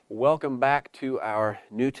Welcome back to our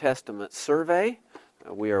New Testament survey.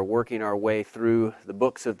 We are working our way through the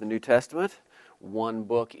books of the New Testament, one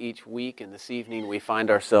book each week, and this evening we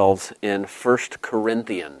find ourselves in 1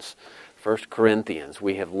 Corinthians. 1 Corinthians.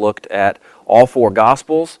 We have looked at all four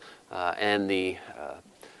Gospels and the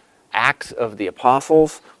Acts of the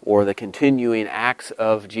Apostles, or the continuing acts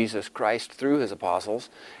of Jesus Christ through His apostles.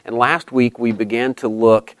 And last week we began to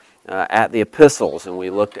look at the epistles, and we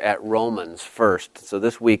looked at Romans first. So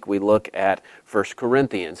this week we look at 1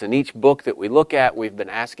 Corinthians. And each book that we look at, we've been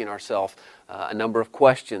asking ourselves a number of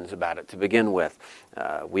questions about it to begin with.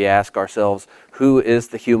 We ask ourselves, who is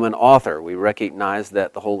the human author? We recognize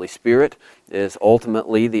that the Holy Spirit is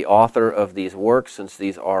ultimately the author of these works, since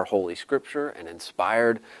these are Holy Scripture and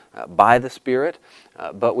inspired by the Spirit.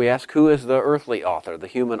 But we ask, who is the earthly author, the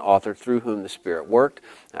human author through whom the Spirit worked?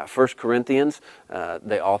 1 Corinthians,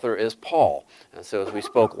 the author is Paul. And so as we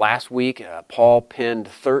spoke last week, Paul penned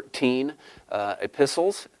 13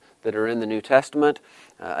 epistles that are in the New Testament.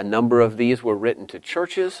 A number of these were written to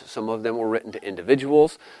churches. Some of them were written to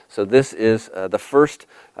individuals. So this is the first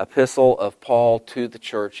epistle of Paul to the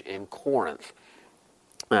church in Corinth.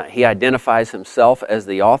 He identifies himself as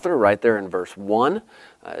the author right there in verse 1,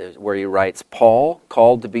 where he writes, Paul,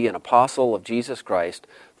 called to be an apostle of Jesus Christ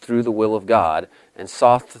through the will of God, and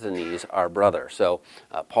Sosthenes, our brother. So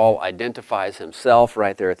Paul identifies himself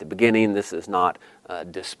right there at the beginning. This is not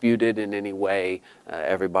disputed in any way.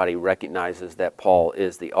 Everybody recognizes that Paul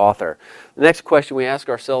is the author. The next question we ask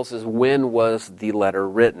ourselves is, when was the letter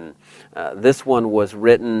written? This one was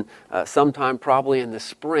written sometime probably in the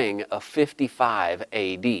spring of 55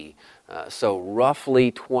 A.D., so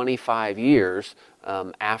roughly 25 years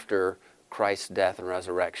after Christ's death and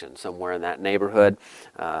resurrection, somewhere in that neighborhood.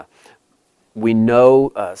 We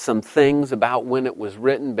know some things about when it was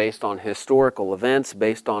written based on historical events,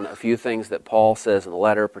 based on a few things that Paul says in the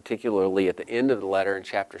letter, particularly at the end of the letter in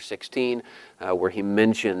chapter 16, where he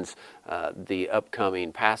mentions the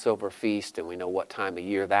upcoming Passover feast, and we know what time of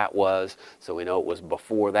year that was, so we know it was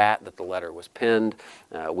before that the letter was penned.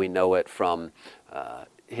 We know it from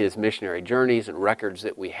his missionary journeys and records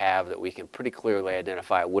that we have that we can pretty clearly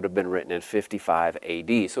identify it would have been written in 55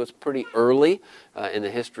 A.D. So it's pretty early in the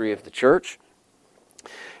history of the church.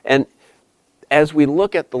 And as we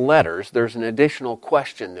look at the letters, there's an additional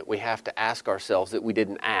question that we have to ask ourselves that we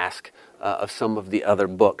didn't ask of some of the other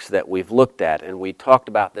books that we've looked at. And we talked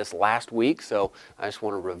about this last week, so I just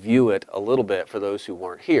want to review it a little bit for those who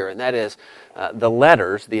weren't here. And that is the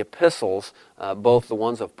letters, the epistles, both the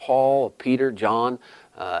ones of Paul, of Peter, John,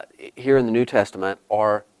 here in the New Testament,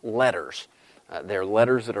 are letters. They're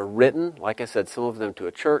letters that are written, like I said, some of them to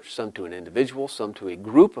a church, some to an individual, some to a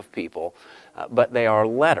group of people, but they are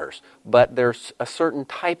letters. But there's a certain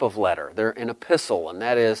type of letter. They're an epistle, and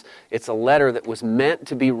that is, it's a letter that was meant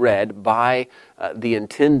to be read by the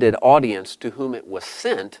intended audience to whom it was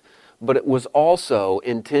sent, but it was also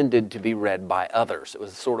intended to be read by others. It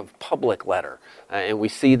was a sort of public letter. And we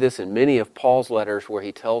see this in many of Paul's letters where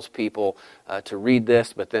he tells people to read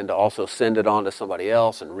this, but then to also send it on to somebody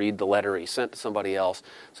else and read the letter he sent to somebody else.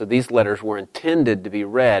 So these letters were intended to be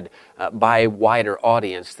read by a wider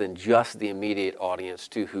audience than just the immediate audience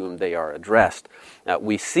to whom they are addressed.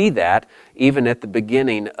 We see that even at the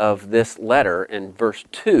beginning of this letter in verse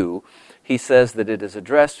 2, he says that it is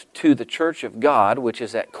addressed to the church of God, which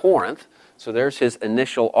is at Corinth. So there's his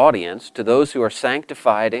initial audience, to those who are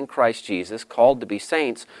sanctified in Christ Jesus, called to be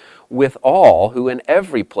saints, with all who in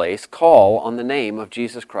every place call on the name of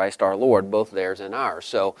Jesus Christ our Lord, both theirs and ours.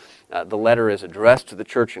 So the letter is addressed to the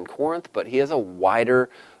church in Corinth, but he has a wider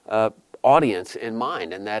audience in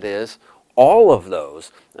mind, and that is all of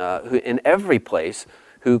those who in every place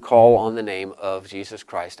who call on the name of Jesus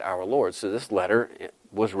Christ our Lord. So this letter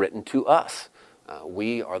was written to us.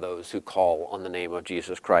 We are those who call on the name of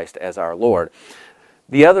Jesus Christ as our Lord.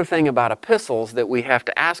 The other thing about epistles that we have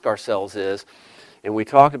to ask ourselves is, and we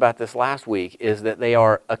talked about this last week, is that they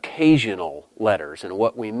are occasional letters. And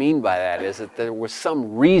what we mean by that is that there was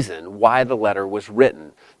some reason why the letter was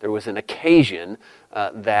written. There was an occasion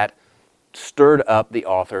that stirred up the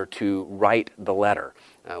author to write the letter.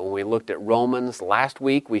 When we looked at Romans last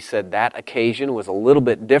week, we said that occasion was a little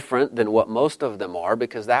bit different than what most of them are,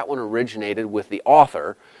 because that one originated with the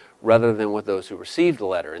author rather than with those who received the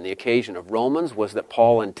letter. And the occasion of Romans was that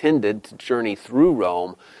Paul intended to journey through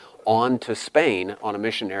Rome on to Spain on a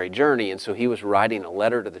missionary journey, and so he was writing a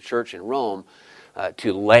letter to the church in Rome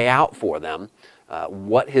to lay out for them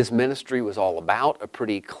what his ministry was all about, a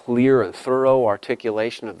pretty clear and thorough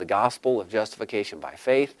articulation of the gospel of justification by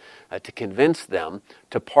faith, to convince them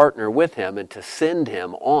to partner with him and to send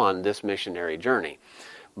him on this missionary journey.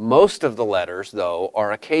 Most of the letters, though,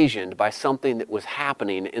 are occasioned by something that was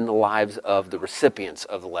happening in the lives of the recipients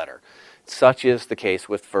of the letter. Such is the case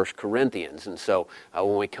with 1 Corinthians. And so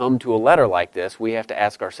when we come to a letter like this, we have to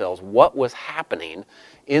ask ourselves, what was happening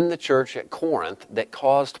in the church at Corinth that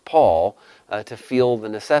caused Paul to feel the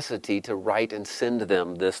necessity to write and send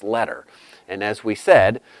them this letter? And as we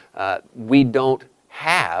said, we don't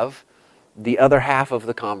have the other half of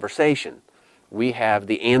the conversation. We have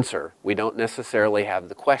the answer. We don't necessarily have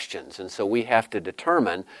the questions. And so we have to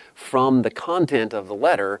determine from the content of the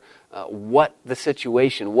letter what the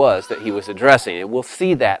situation was that he was addressing. And we'll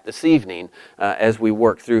see that this evening as we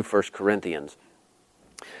work through 1 Corinthians.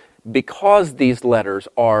 Because these letters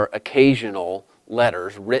are occasional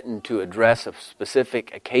letters written to address a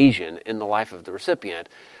specific occasion in the life of the recipient,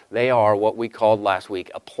 they are what we called last week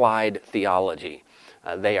applied theology.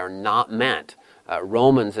 They are not meant.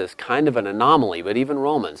 Romans is kind of an anomaly, but even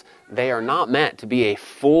Romans, they are not meant to be a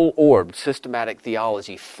full-orbed systematic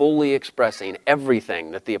theology, fully expressing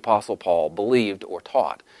everything that the Apostle Paul believed or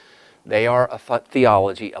taught. They are a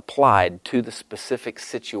theology applied to the specific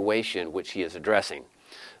situation which he is addressing.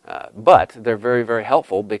 But they're very, very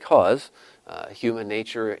helpful because human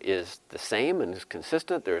nature is the same and is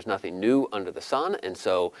consistent. There is nothing new under the sun. And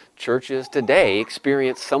so churches today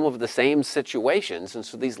experience some of the same situations. And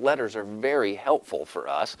so these letters are very helpful for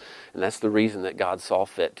us. And that's the reason that God saw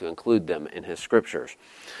fit to include them in His Scriptures.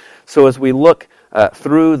 So as we look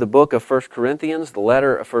through the book of 1 Corinthians, the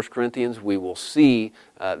letter of 1 Corinthians, we will see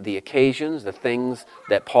the occasions, the things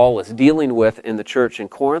that Paul is dealing with in the church in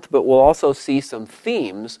Corinth, but we'll also see some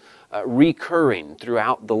themes recurring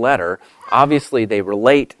throughout the letter. Obviously, they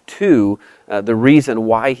relate to the reason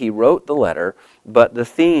why he wrote the letter, but the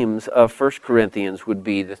themes of 1 Corinthians would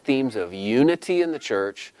be the themes of unity in the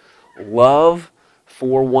church, love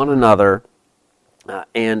for one another,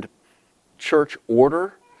 and church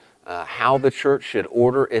order, how the church should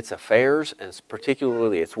order its affairs, and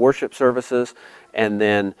particularly its worship services, and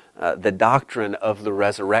then the doctrine of the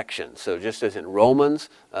resurrection. So just as in Romans,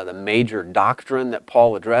 the major doctrine that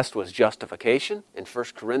Paul addressed was justification, in 1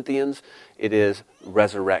 Corinthians it is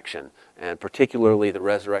resurrection, and particularly the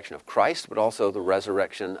resurrection of Christ, but also the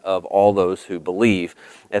resurrection of all those who believe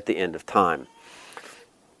at the end of time.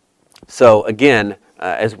 So again,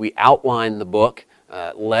 as we outline the book,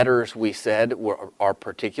 letters, we said, are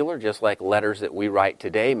particular, just like letters that we write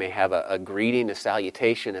today may have a greeting, a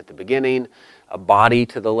salutation at the beginning, a body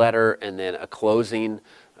to the letter, and then a closing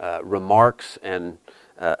remarks and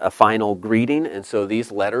a final greeting. And so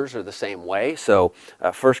these letters are the same way. So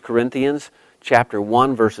 1 Corinthians chapter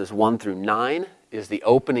 1, verses 1 through 9 is the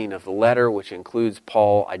opening of the letter, which includes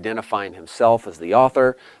Paul identifying himself as the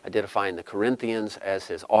author, identifying the Corinthians as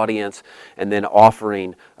his audience, and then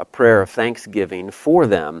offering a prayer of thanksgiving for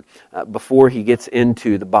them before he gets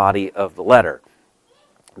into the body of the letter.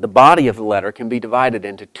 The body of the letter can be divided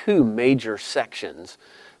into two major sections,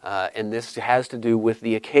 and this has to do with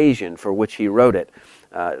the occasion for which he wrote it.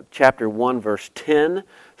 Chapter 1, verse 10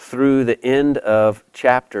 through the end of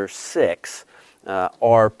chapter 6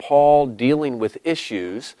 are Paul dealing with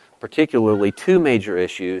issues, particularly two major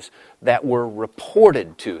issues, that were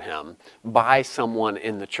reported to him by someone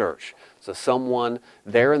in the church. So someone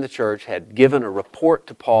there in the church had given a report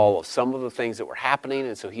to Paul of some of the things that were happening,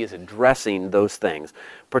 and so he is addressing those things,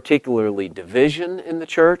 particularly division in the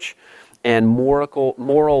church and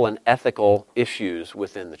moral and ethical issues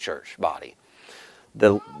within the church body.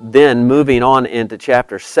 Then moving on into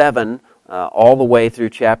chapter 7, all the way through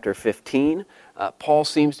chapter 15, Paul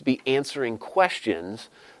seems to be answering questions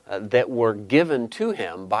that were given to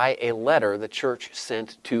him by a letter the church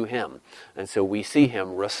sent to him. And so we see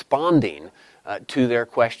him responding to their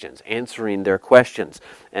questions, answering their questions.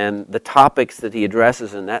 And the topics that he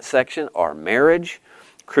addresses in that section are marriage,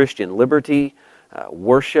 Christian liberty,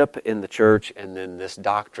 worship in the church, and then this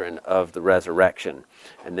doctrine of the resurrection.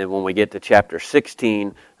 And then when we get to chapter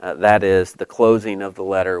 16, that is the closing of the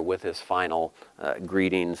letter with his final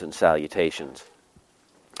greetings and salutations.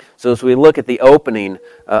 So as we look at the opening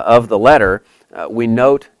of the letter, we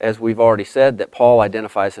note, as we've already said, that Paul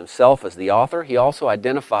identifies himself as the author. He also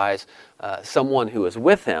identifies someone who is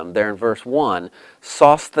with him there in verse 1,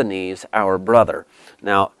 Sosthenes, our brother.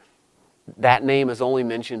 Now, that name is only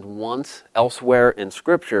mentioned once elsewhere in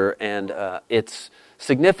Scripture, and it's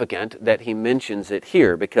significant that he mentions it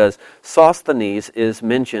here because Sosthenes is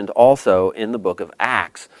mentioned also in the book of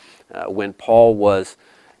Acts when Paul was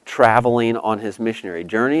traveling on his missionary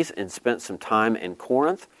journeys and spent some time in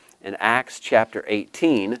Corinth. In Acts chapter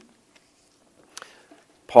 18,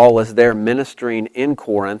 Paul is there ministering in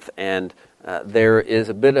Corinth, and there is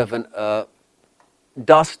a bit of a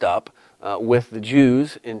dust-up with the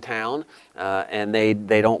Jews in town, and they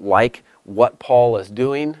don't like what Paul is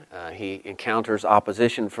doing. He encounters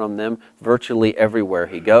opposition from them virtually everywhere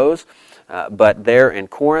he goes. But there in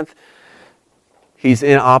Corinth, he's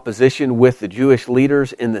in opposition with the Jewish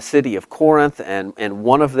leaders in the city of Corinth, and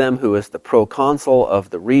one of them, who is the proconsul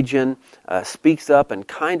of the region, speaks up and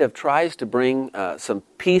kind of tries to bring some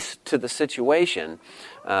peace to the situation.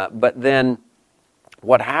 But then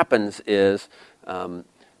what happens is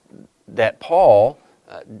that Paul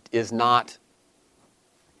is not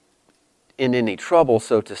in any trouble,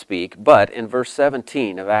 so to speak, but in verse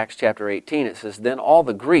 17 of Acts chapter 18, it says, "Then all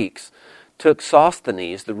the Greeks took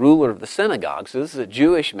Sosthenes, the ruler of the synagogue." So this is a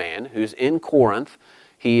Jewish man who's in Corinth.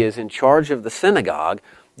 He is in charge of the synagogue.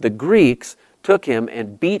 The Greeks took him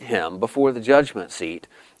and beat him before the judgment seat,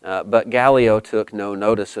 but Gallio took no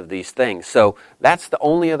notice of these things. So that's the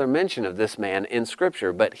only other mention of this man in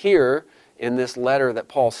Scripture. But here, in this letter that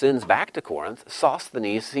Paul sends back to Corinth,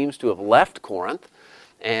 Sosthenes seems to have left Corinth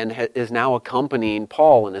and is now accompanying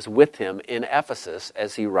Paul and is with him in Ephesus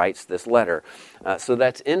as he writes this letter. So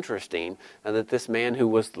that's interesting, that this man who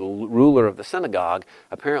was the ruler of the synagogue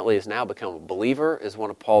apparently has now become a believer, is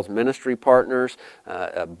one of Paul's ministry partners,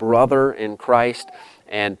 a brother in Christ,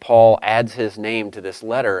 and Paul adds his name to this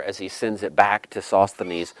letter as he sends it back to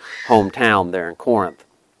Sosthenes' hometown there in Corinth.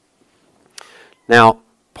 Now,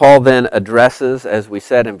 Paul then addresses, as we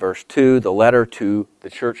said in verse 2, the letter to the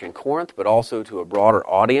church in Corinth, but also to a broader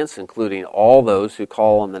audience, including all those who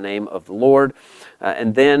call on the name of the Lord.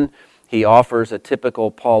 And then he offers a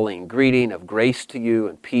typical Pauline greeting of grace to you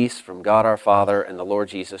and peace from God our Father and the Lord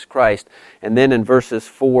Jesus Christ. And then in verses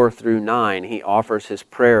 4 through 9, he offers his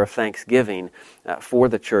prayer of thanksgiving for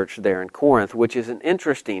the church there in Corinth, which is an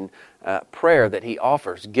interesting prayer that he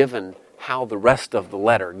offers, given how the rest of the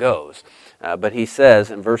letter goes. But he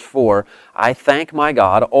says in verse 4, "I thank my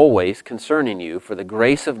God always concerning you for the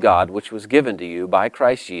grace of God which was given to you by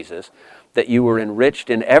Christ Jesus, that you were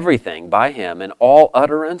enriched in everything by him, in all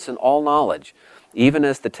utterance and all knowledge, even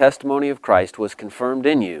as the testimony of Christ was confirmed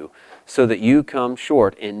in you, so that you come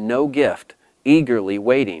short in no gift, eagerly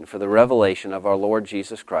waiting for the revelation of our Lord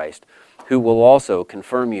Jesus Christ, who will also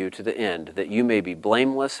confirm you to the end, that you may be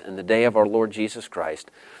blameless in the day of our Lord Jesus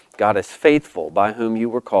Christ. God is faithful, by whom you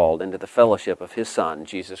were called into the fellowship of his Son,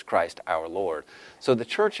 Jesus Christ our Lord." So the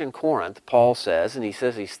church in Corinth, Paul says, and he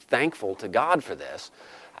says he's thankful to God for this,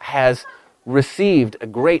 has received a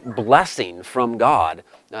great blessing from God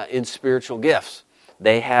in spiritual gifts.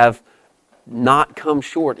 They have not come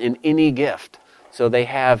short in any gift. So they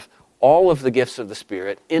have all of the gifts of the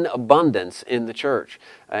Spirit in abundance in the church.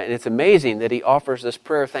 And it's amazing that he offers this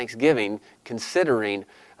prayer of thanksgiving, considering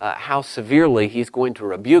how severely he's going to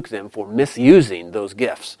rebuke them for misusing those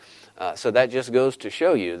gifts. So that just goes to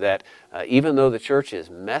show you that even though the church is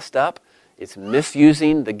messed up, it's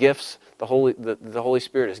misusing the gifts the Holy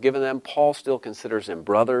Spirit has given them, Paul still considers them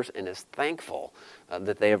brothers and is thankful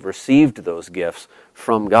that they have received those gifts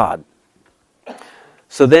from God.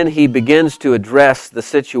 So then he begins to address the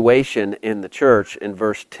situation in the church in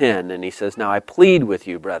verse 10, and he says, "Now I plead with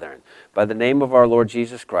you, brethren, by the name of our Lord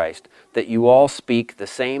Jesus Christ, that you all speak the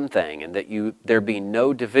same thing, and that there be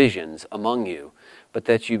no divisions among you, but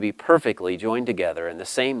that you be perfectly joined together in the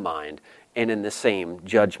same mind and in the same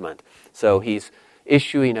judgment." So he's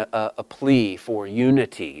issuing a plea for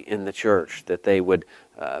unity in the church, that they would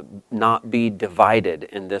not be divided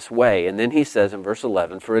in this way. And then he says in verse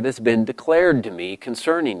 11, "For it has been declared to me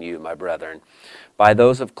concerning you, my brethren, by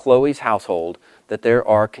those of Chloe's household, that there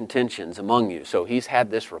are contentions among you." So he's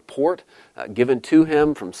had this report given to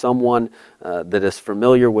him from someone that is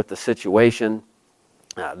familiar with the situation,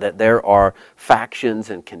 that there are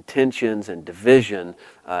factions and contentions and division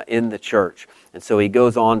in the church. And so he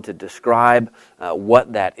goes on to describe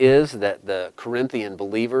what that is, that the Corinthian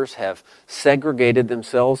believers have segregated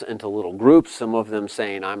themselves into little groups, some of them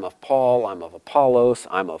saying, "I'm of Paul, I'm of Apollos,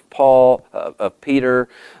 I'm of Paul, of Peter,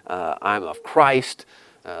 I'm of Christ."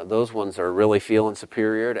 Those ones are really feeling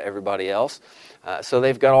superior to everybody else. So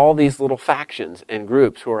they've got all these little factions and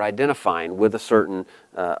groups who are identifying with a certain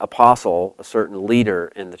apostle, a certain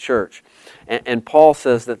leader in the church. And Paul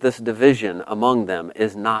says that this division among them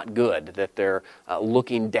is not good, that they're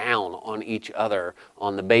looking down on each other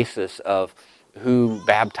on the basis of who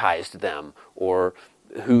baptized them or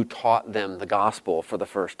who taught them the gospel for the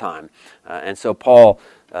first time. And so Paul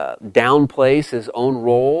downplays his own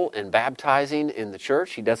role in baptizing in the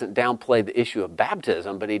church. He doesn't downplay the issue of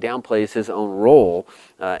baptism, but he downplays his own role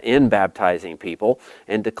in baptizing people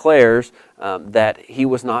and declares that he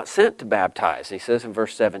was not sent to baptize. He says in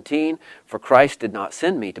verse 17, "For Christ did not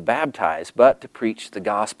send me to baptize, but to preach the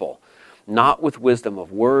gospel." not with wisdom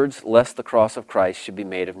of words, lest the cross of Christ should be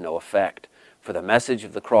made of no effect. For the message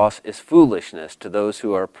of the cross is foolishness to those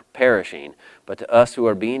who are perishing, but to us who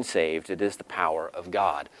are being saved, it is the power of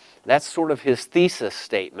God. That's sort of his thesis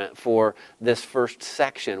statement for this first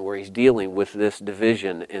section where he's dealing with this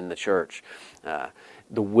division in the church.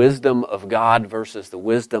 The wisdom of God versus the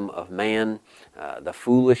wisdom of man, the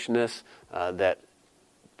foolishness that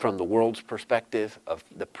from the world's perspective of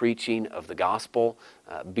the preaching of the gospel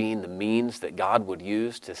being the means that God would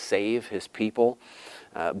use to save his people.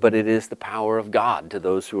 But it is the power of God to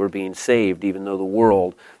those who are being saved, even though the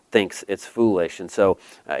world thinks it's foolish. And so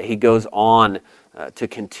he goes on to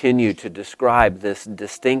continue to describe this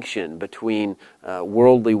distinction between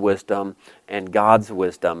worldly wisdom and God's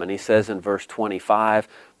wisdom. And he says in verse 25,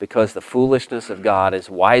 because the foolishness of God is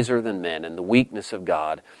wiser than men, and the weakness of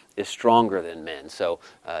God is stronger than men. So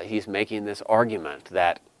he's making this argument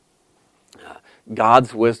that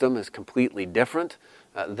God's wisdom is completely different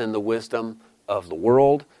than the wisdom of the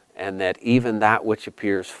world, and that even that which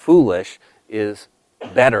appears foolish is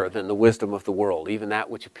better than the wisdom of the world. Even that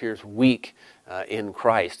which appears weak in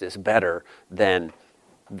Christ is better than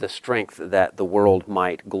the strength that the world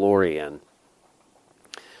might glory in.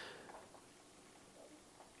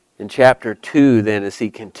 In chapter 2, then, as he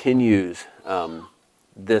continues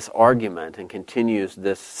this argument and continues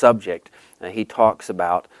this subject, he talks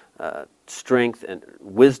about strength and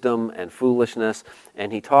wisdom and foolishness,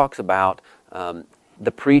 and he talks about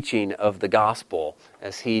the preaching of the gospel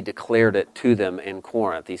as he declared it to them in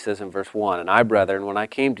Corinth. He says in verse 1, and I, brethren, when I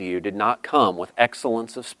came to you, did not come with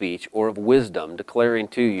excellence of speech or of wisdom, declaring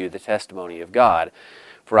to you the testimony of God.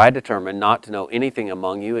 For I determined not to know anything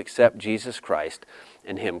among you except Jesus Christ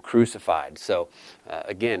and him crucified. So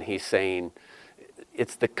again, he's saying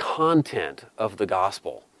it's the content of the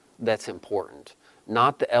gospel that's important,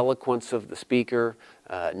 not the eloquence of the speaker,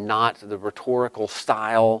 not the rhetorical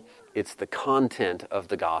style. It's the content of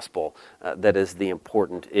the gospel that is the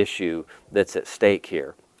important issue that's at stake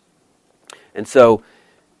here. And so,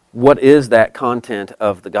 what is that content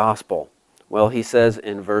of the gospel? Well, he says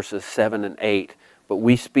in verses 7 and 8, but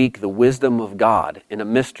we speak the wisdom of God in a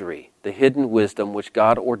mystery, the hidden wisdom which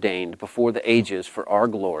God ordained before the ages for our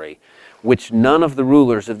glory, which none of the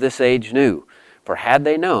rulers of this age knew. For had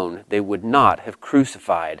they known, they would not have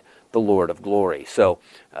crucified the Lord of glory. So,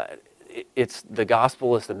 it's the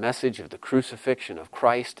gospel is the message of the crucifixion of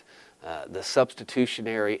Christ, the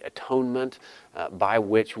substitutionary atonement by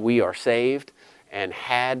which we are saved. And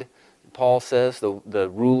had, Paul says, the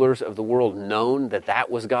rulers of the world known that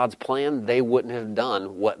that was God's plan, they wouldn't have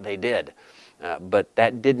done what they did. But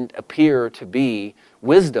that didn't appear to be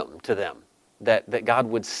wisdom to them, that God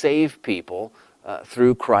would save people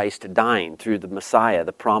through Christ dying, through the Messiah,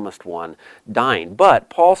 the promised one, dying. But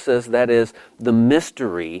Paul says that is the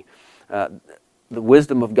mystery, the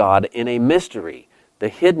wisdom of God in a mystery, the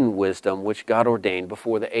hidden wisdom which God ordained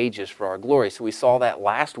before the ages for our glory. So we saw that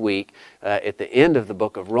last week at the end of the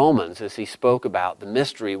book of Romans as he spoke about the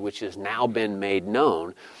mystery which has now been made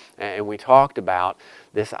known. And we talked about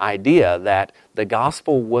this idea that the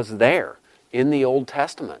gospel was there in the Old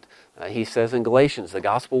Testament. He says in Galatians, the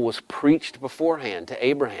gospel was preached beforehand to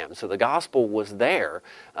Abraham. So the gospel was there,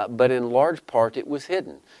 but in large part it was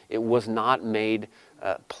hidden. It was not made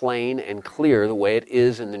plain and clear the way it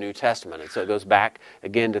is in the New Testament. And so it goes back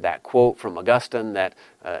again to that quote from Augustine that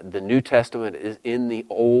the New Testament is in the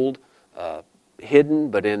Old hidden,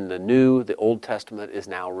 but in the New, the Old Testament is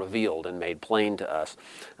now revealed and made plain to us.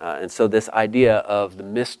 And so this idea of the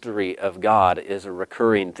mystery of God is a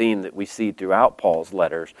recurring theme that we see throughout Paul's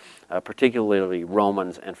letters, particularly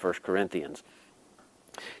Romans and 1 Corinthians.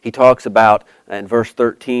 He talks about, in verse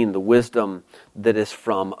 13, the wisdom that is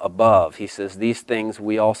from above. He says, these things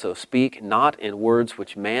we also speak, not in words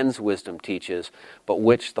which man's wisdom teaches, but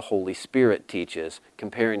which the Holy Spirit teaches,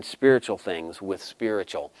 comparing spiritual things with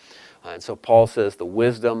spiritual. And so Paul says the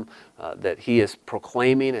wisdom that he is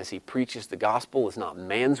proclaiming as he preaches the gospel is not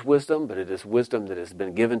man's wisdom, but it is wisdom that has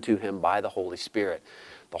been given to him by the Holy Spirit.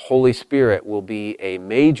 The Holy Spirit will be a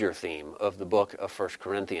major theme of the book of 1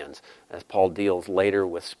 Corinthians as Paul deals later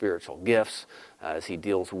with spiritual gifts, as he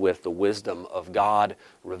deals with the wisdom of God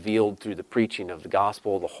revealed through the preaching of the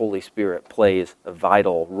gospel. The Holy Spirit plays a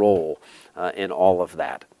vital role in all of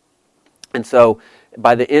that. And so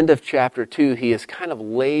by the end of chapter 2, he has kind of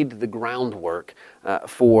laid the groundwork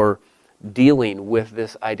for dealing with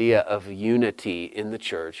this idea of unity in the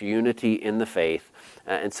church, unity in the faith.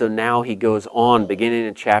 And so now he goes on, beginning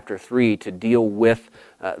in chapter 3, to deal with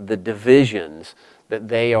the divisions that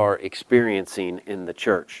they are experiencing in the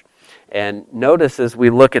church. And notice as we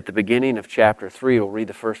look at the beginning of chapter 3, we'll read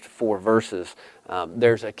the first 4 verses,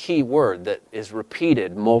 there's a key word that is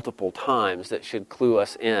repeated multiple times that should clue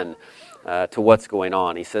us in to what's going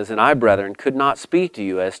on. He says, "And I, brethren, could not speak to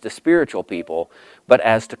you as to spiritual people, but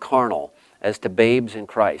as to carnal, as to babes in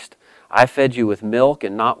Christ. I fed you with milk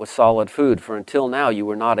and not with solid food, for until now you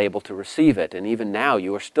were not able to receive it, and even now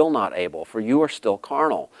you are still not able, for you are still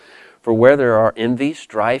carnal. For where there are envy,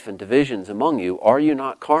 strife, and divisions among you, are you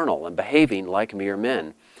not carnal and behaving like mere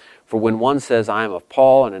men? For when one says, I am of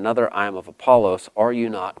Paul, and another, I am of Apollos, are you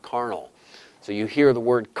not carnal?" So you hear the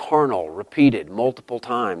word carnal repeated multiple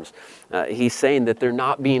times. He's saying that they're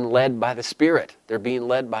not being led by the Spirit. They're being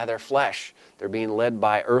led by their flesh. They're being led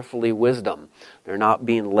by earthly wisdom. They're not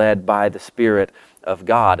being led by the Spirit of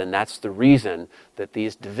God. And that's the reason that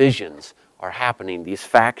these divisions are happening. These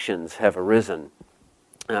factions have arisen.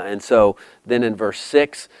 And so then in verse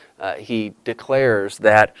 6, he declares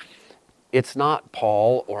that it's not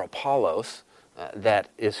Paul or Apollos that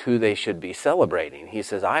is who they should be celebrating. He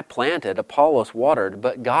says, I planted, Apollos watered,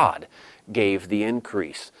 but God gave the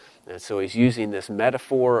increase. And so he's using this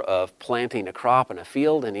metaphor of planting a crop in a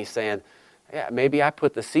field, and he's saying, yeah, maybe I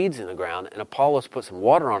put the seeds in the ground and Apollos put some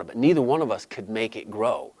water on it, but neither one of us could make it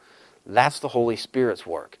grow. That's the Holy Spirit's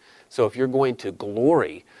work. So if you're going to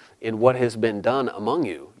glory in what has been done among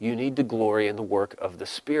you, you need to glory in the work of the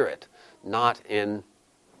Spirit, not in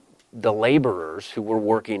the laborers who were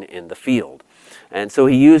working in the field. And so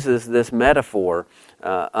he uses this metaphor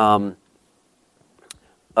of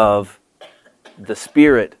the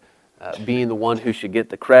Spirit being the one who should get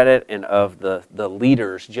the credit, and of the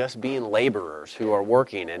leaders just being laborers who are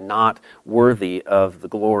working and not worthy of the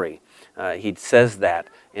glory. He says that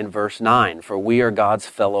in verse 9, "For we are God's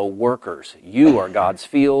fellow workers. You are God's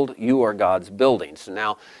field, you are God's building." So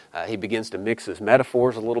now he begins to mix his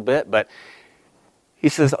metaphors a little bit, but he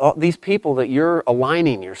says, these people that you're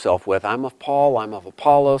aligning yourself with, I'm of Paul, I'm of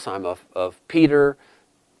Apollos, I'm of Peter,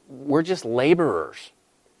 we're just laborers.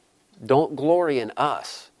 Don't glory in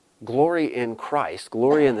us. Glory in Christ,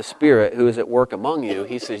 glory in the Spirit who is at work among you.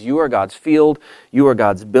 He says, you are God's field, you are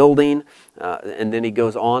God's building. And then he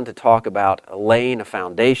goes on to talk about laying a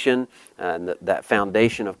foundation. And that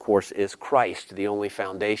foundation, of course, is Christ, the only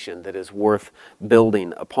foundation that is worth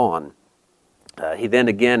building upon. He then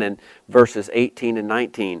again in verses 18 and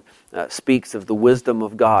 19 speaks of the wisdom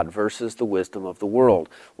of God versus the wisdom of the world.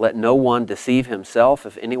 "Let no one deceive himself.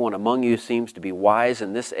 If anyone among you seems to be wise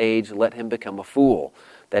in this age, let him become a fool,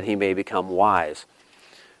 that he may become wise.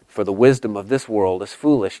 For the wisdom of this world is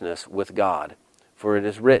foolishness with God. For it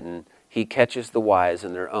is written, He catches the wise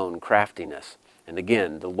in their own craftiness. And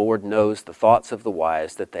again, the Lord knows the thoughts of the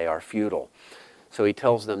wise, that they are futile." So he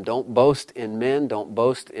tells them, don't boast in men, don't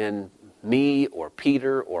boast in me or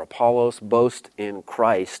Peter or Apollos, boast in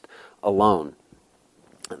Christ alone.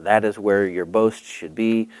 That is where your boast should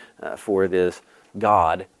be, for it is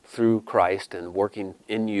God through Christ and working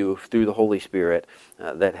in you through the Holy Spirit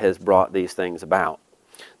that has brought these things about.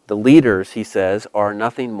 The leaders, he says, are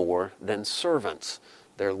nothing more than servants.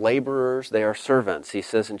 They're laborers, they are servants. He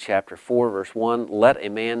says in chapter 4, verse 1, "Let a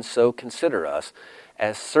man so consider us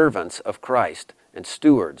as servants of Christ and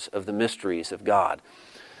stewards of the mysteries of God."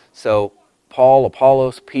 So Paul,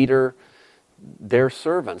 Apollos, Peter, they're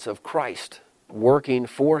servants of Christ, working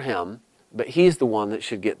for him, but he's the one that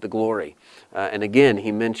should get the glory. And again,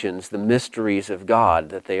 he mentions the mysteries of God,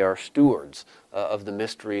 that they are stewards of the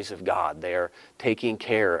mysteries of God. They are taking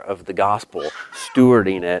care of the gospel,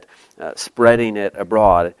 stewarding it, spreading it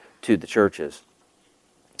abroad to the churches.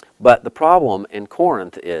 But the problem in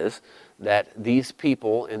Corinth is that these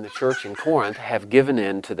people in the church in Corinth have given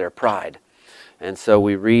in to their pride. And so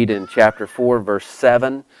we read in chapter 4, verse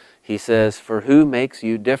 7, he says, "For who makes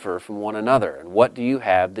you differ from one another? And what do you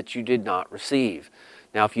have that you did not receive?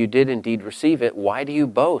 Now if you did indeed receive it, why do you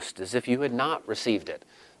boast as if you had not received it?"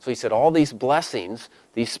 So he said, all these blessings,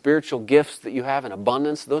 these spiritual gifts that you have in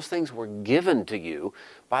abundance, those things were given to you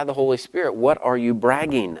by the Holy Spirit. What are you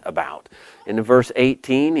bragging about? And in verse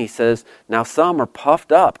 18, he says, "Now some are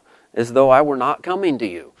puffed up as though I were not coming to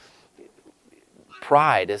you."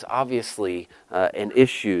 Pride is obviously an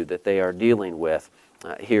issue that they are dealing with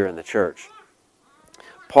here in the church.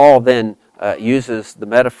 Paul then uses the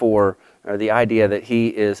metaphor or the idea that he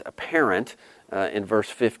is a parent in verse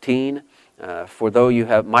 15. "For though you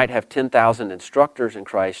might have 10,000 instructors in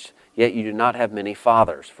Christ, yet you do not have many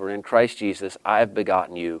fathers. For in Christ Jesus I have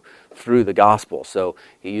begotten you through the gospel." So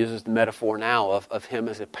he uses the metaphor now of him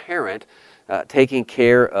as a parent taking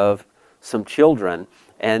care of some children.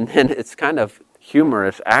 And then it's kind of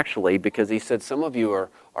humorous, actually, because he said some of you are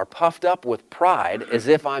are puffed up with pride as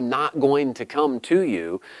if I'm not going to come to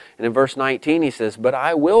you. And in verse 19 he says, but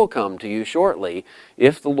I will come to you shortly,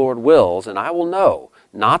 if the Lord wills, and I will know,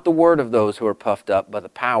 not the word of those who are puffed up, but the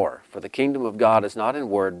power. For the kingdom of God is not in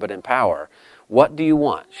word, but in power. What do you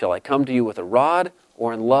want? Shall I come to you with a rod,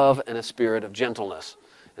 or in love and a spirit of gentleness?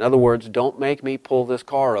 In other words, don't make me pull this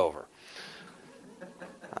car over.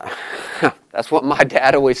 That's what my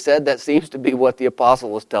dad always said. That seems to be what the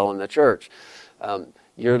apostle was telling the church.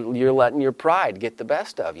 You're letting your pride get the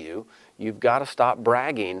best of you. You've got to stop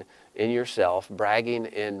bragging in yourself, bragging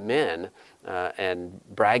in men, and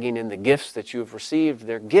bragging in the gifts that you've received.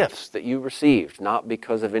 They're gifts that you received, not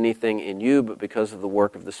because of anything in you, but because of the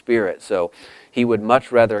work of the Spirit. So he would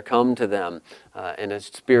much rather come to them in a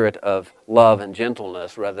spirit of love and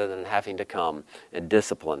gentleness rather than having to come and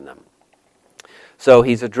discipline them. So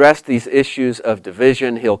he's addressed these issues of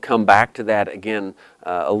division. He'll come back to that again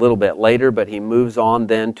a little bit later, but he moves on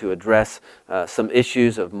then to address some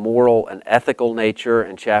issues of moral and ethical nature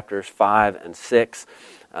in chapters 5 and 6.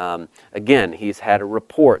 Again, he's had a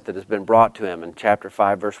report that has been brought to him in chapter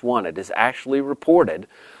 5, verse 1. It is actually reported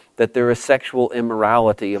that there is sexual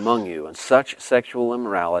immorality among you, and such sexual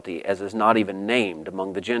immorality as is not even named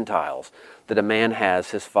among the Gentiles, that a man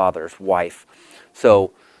has his father's wife.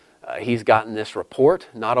 So he's gotten this report.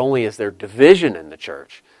 Not only is there division in the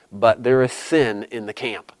church, but there is sin in the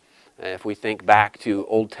camp. If we think back to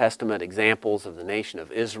Old Testament examples of the nation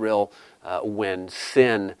of Israel, when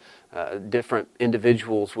sin, different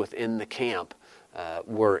individuals within the camp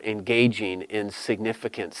were engaging in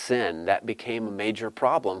significant sin, that became a major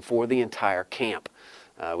problem for the entire camp.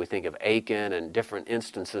 We think of Achan and different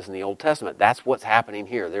instances in the Old Testament. That's what's happening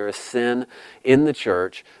here. There is sin in the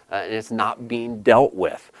church, and it's not being dealt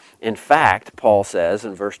with. In fact, Paul says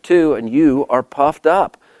in verse 2, and you are puffed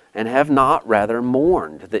up, and have not rather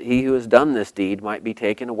mourned, that he who has done this deed might be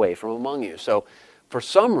taken away from among you. So, for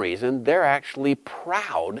some reason, they're actually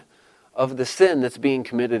proud of the sin that's being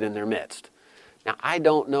committed in their midst. Now, I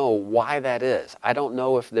don't know why that is. I don't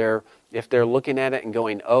know if they're looking at it and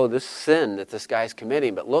going, oh, this sin that this guy's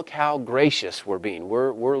committing, but look how gracious we're being.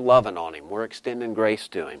 We're loving on him. We're extending grace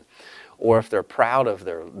to him. Or if they're proud of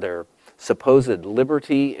their supposed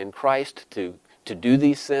liberty in Christ to do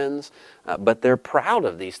these sins, but they're proud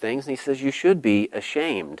of these things. And he says you should be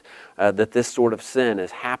ashamed that this sort of sin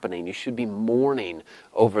is happening. You should be mourning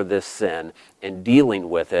over this sin and dealing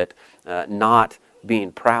with it, not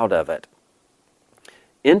being proud of it.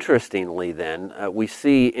 Interestingly then, we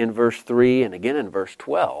see in verse 3 and again in verse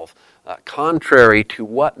 12, contrary to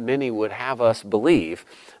what many would have us believe,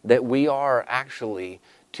 that we are actually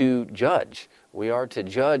to judge. We are to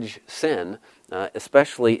judge sin,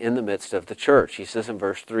 especially in the midst of the church. He says in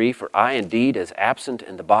verse 3, for I indeed, as absent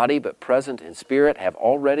in the body, but present in spirit, have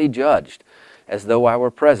already judged, as though I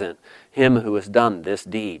were present, him who has done this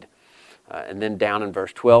deed. And then down in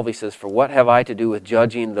verse 12 he says, for what have I to do with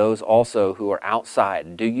judging those also who are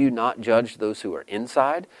outside? Do you not judge those who are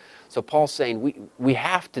inside? So Paul's saying we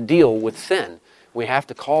have to deal with sin. We have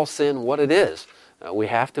to call sin what it is. We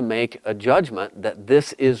have to make a judgment that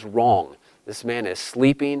this is wrong. This man is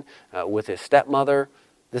sleeping with his stepmother.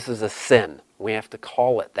 This is a sin. We have to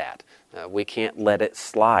call it that. We can't let it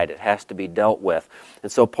slide. It has to be dealt with.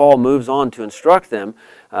 And so Paul moves on to instruct them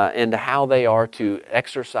into how they are to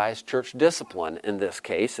exercise church discipline in this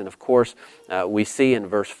case. And of course, we see in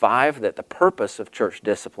verse 5 that the purpose of church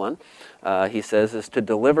discipline, he says, is to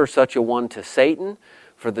deliver such a one to Satan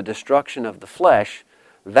for the destruction of the flesh,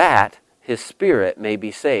 that his spirit may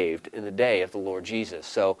be saved in the day of the Lord Jesus.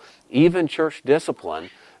 So even church discipline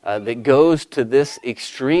that goes to this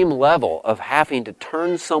extreme level of having to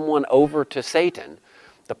turn someone over to Satan,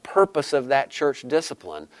 the purpose of that church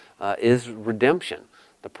discipline is redemption.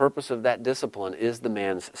 The purpose of that discipline is the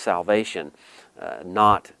man's salvation,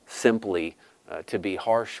 not simply to be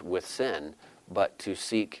harsh with sin, but to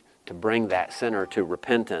seek to bring that sinner to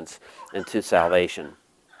repentance and to salvation.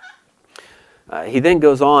 He then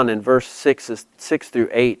goes on in verse 6 through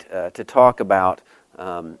 8 to talk about,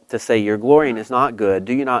 to say, your glorying is not good.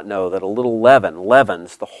 Do you not know that a little leaven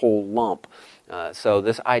leavens the whole lump? So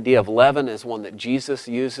this idea of leaven is one that Jesus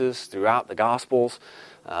uses throughout the Gospels.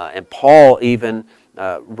 And Paul even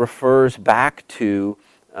refers back to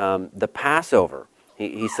the Passover.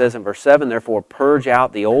 He says in verse 7, therefore purge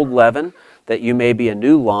out the old leaven, that you may be a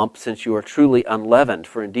new lump, since you are truly unleavened.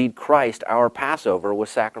 For indeed Christ, our Passover, was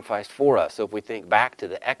sacrificed for us. So if we think back to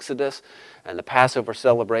the Exodus and the Passover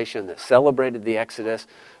celebration that celebrated the Exodus,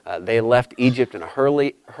 they left Egypt in a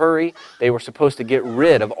hurry. They were supposed to get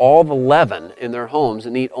rid of all the leaven in their homes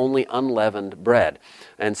and eat only unleavened bread.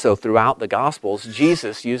 And so throughout the Gospels,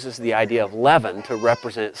 Jesus uses the idea of leaven to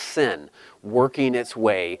represent sin, working its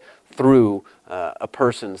way through a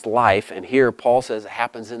person's life. And here Paul says it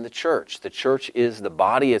happens in the church. The church is the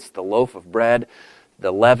body, it's the loaf of bread.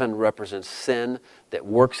 The leaven represents sin that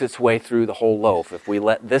works its way through the whole loaf. If we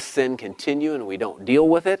let this sin continue and we don't deal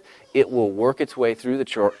with it, it will work its way through the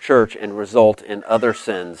church and result in other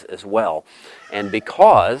sins as well. And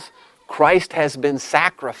because Christ has been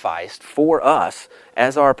sacrificed for us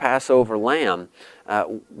as our Passover lamb,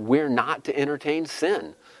 we're not to entertain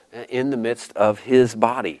sin in the midst of His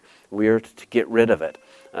body. We are to get rid of it.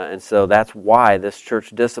 And so that's why this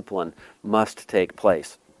church discipline must take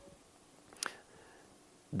place.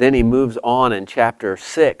 Then he moves on in chapter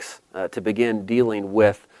 6 to begin dealing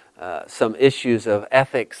with some issues of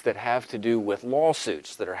ethics that have to do with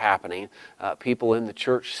lawsuits that are happening. People in the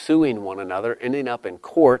church suing one another, ending up in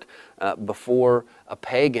court before a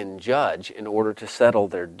pagan judge in order to settle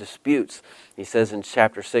their disputes. He says in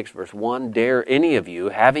chapter 6, verse 1, "Dare any of you,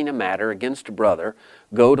 having a matter against a brother,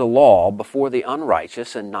 go to law before the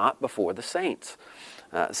unrighteous and not before the saints?"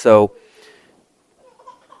 So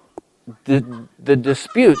the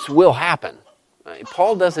disputes will happen.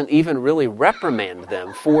 Paul doesn't even really reprimand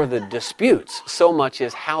them for the disputes so much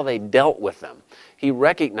as how they dealt with them. He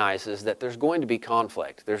recognizes that there's going to be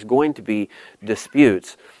conflict. There's going to be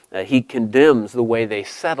disputes. He condemns the way they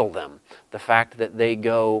settle them, the fact that they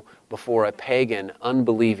go before a pagan,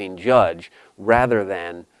 unbelieving judge rather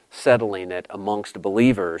than settling it amongst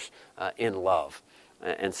believers in love.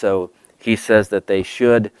 And so he says that they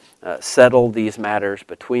should settle these matters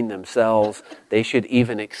between themselves. They should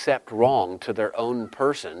even accept wrong to their own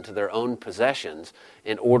person, to their own possessions,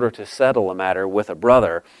 in order to settle a matter with a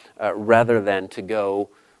brother, rather than to go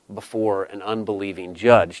before an unbelieving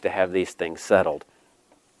judge to have these things settled.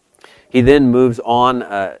 He then moves on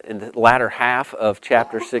in the latter half of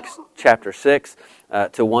chapter 6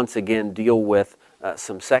 to once again deal with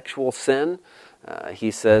some sexual sin.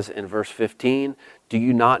 He says in verse 15, "Do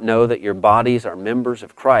you not know that your bodies are members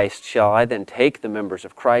of Christ? Shall I then take the members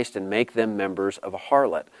of Christ and make them members of a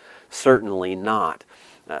harlot? Certainly not."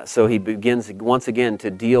 So he begins once again to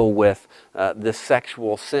deal with this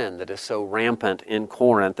sexual sin that is so rampant in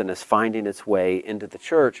Corinth and is finding its way into the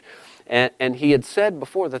church. And he had said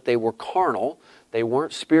before that they were carnal. They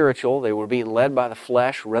weren't spiritual. They were being led by the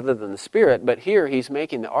flesh rather than the Spirit. But here he's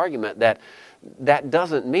making the argument that that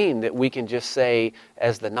doesn't mean that we can just say,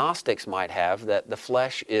 as the Gnostics might have, that the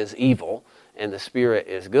flesh is evil and the Spirit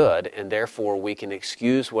is good, and therefore we can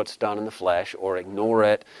excuse what's done in the flesh or ignore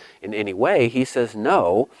it in any way. He says,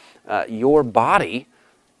 no, your body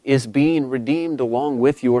is being redeemed along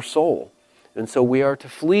with your soul. And so we are to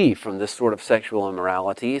flee from this sort of sexual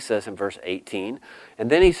immorality, he says in verse 18. And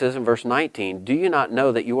then he says in verse 19, "Do you not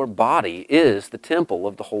know that your body is the temple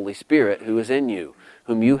of the Holy Spirit who is in you,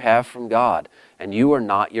 whom you have from God, and you are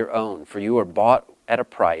not your own, for you are bought at a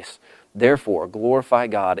price. Therefore glorify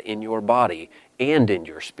God in your body and in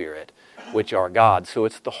your spirit, which are God's." So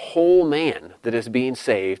it's the whole man that is being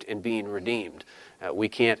saved and being redeemed. We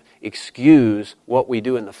can't excuse what we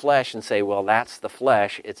do in the flesh and say, well, that's the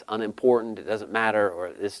flesh, it's unimportant, it doesn't matter, or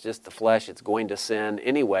it's just the flesh, it's going to sin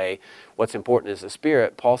anyway. What's important is the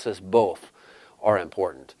Spirit. Paul says both are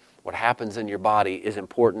important. What happens in your body is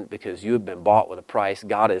important because you have been bought with a price.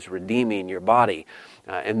 God is redeeming your body.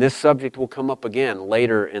 And this subject will come up again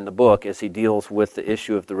later in the book as he deals with the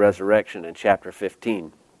issue of the resurrection in chapter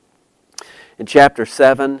 15. In chapter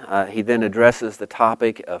 7, he then addresses the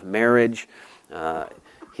topic of marriage.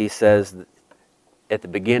 He says at the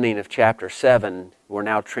beginning of chapter 7, we're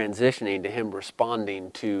now transitioning to him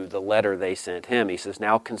responding to the letter they sent him. He says,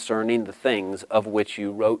 "Now concerning the things of which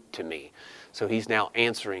you wrote to me." So he's now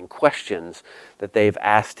answering questions that they've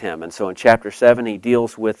asked him. And so in chapter 7, he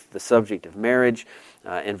deals with the subject of marriage.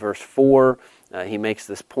 In verse 4, he makes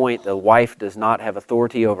this point: the wife does not have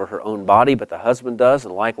authority over her own body, but the husband does.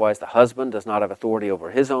 And likewise, the husband does not have authority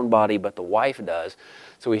over his own body, but the wife does.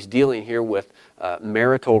 So he's dealing here with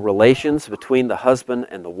marital relations between the husband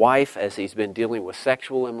and the wife. As he's been dealing with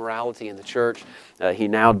sexual immorality in the church, he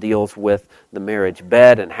now deals with the marriage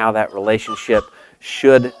bed and how that relationship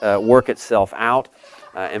should work itself out.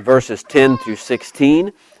 In verses 10 through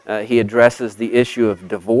 16, he addresses the issue of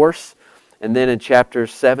divorce. And then in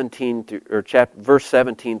verse 17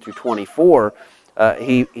 through 24,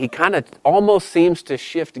 he kind of almost seems to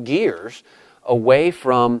shift gears away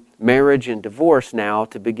from marriage and divorce now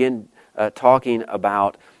to begin talking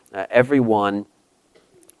about everyone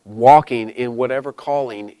walking in whatever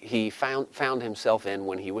calling he found himself in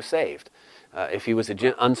when he was saved. If he was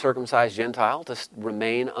an uncircumcised Gentile, to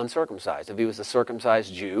remain uncircumcised. If he was a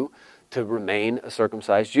circumcised Jew, to remain a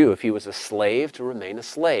circumcised Jew. If he was a slave, to remain a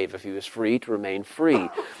slave. If he was free, to remain free.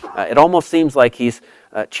 It almost seems like he's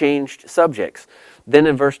changed subjects. Then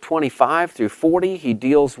in verse 25 through 40, he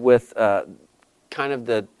deals with kind of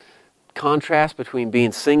the contrast between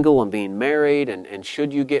being single and being married, and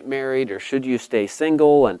should you get married or should you stay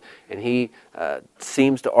single, and he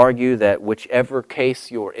seems to argue that whichever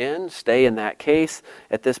case you're in, stay in that case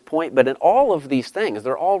at this point. But in all of these things,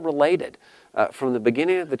 they're all related. From the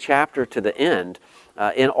beginning of the chapter to the end,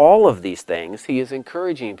 in all of these things, he is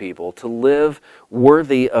encouraging people to live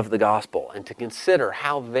worthy of the gospel and to consider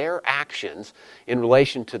how their actions in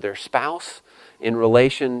relation to their spouse, in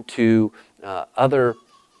relation to other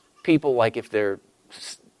people, like if their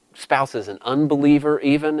spouse is an unbeliever,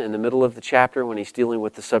 even in the middle of the chapter when he's dealing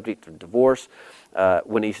with the subject of divorce,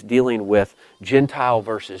 when he's dealing with Gentile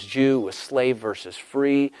versus Jew, with slave versus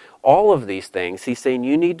free, all of these things, he's saying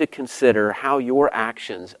you need to consider how your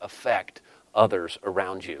actions affect others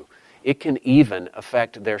around you. It can even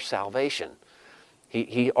affect their salvation.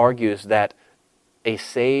 He argues that a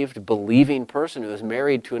saved, believing person who is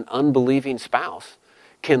married to an unbelieving spouse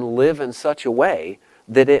can live in such a way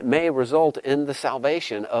that it may result in the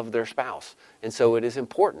salvation of their spouse. And so it is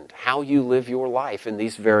important how you live your life in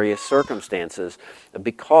these various circumstances,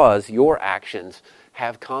 because your actions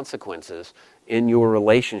have consequences in your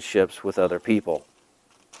relationships with other people.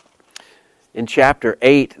 In chapter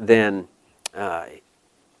 8, then,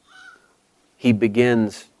 he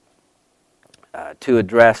begins to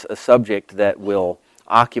address a subject that will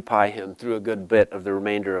occupy him through a good bit of the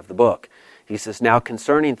remainder of the book. He says, "Now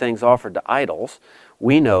concerning things offered to idols,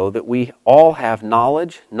 we know that we all have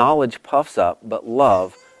knowledge. Knowledge puffs up, but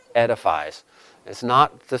love edifies." It's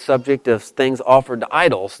not the subject of things offered to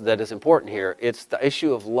idols that is important here. It's the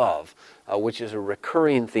issue of love, which is a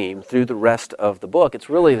recurring theme through the rest of the book. It's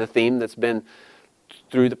really the theme that's been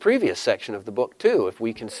through the previous section of the book, too. If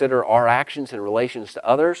we consider our actions in relations to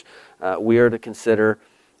others, we are to consider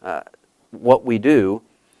what we do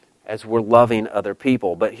as we're loving other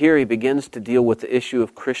people. But here he begins to deal with the issue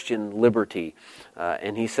of Christian liberty.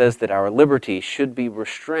 And he says that our liberty should be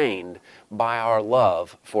restrained by our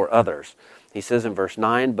love for others. He says in verse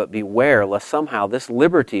 9, "But beware lest somehow this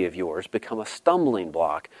liberty of yours become a stumbling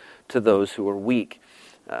block to those who are weak."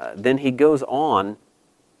 Then he goes on,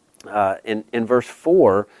 in verse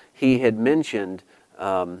 4, he had mentioned,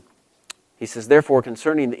 he says, "Therefore,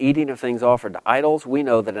 concerning the eating of things offered to idols, we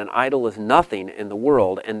know that an idol is nothing in the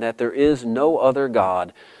world, and that there is no other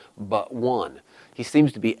God but one." He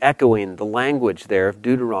seems to be echoing the language there of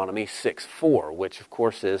Deuteronomy 6:4, which of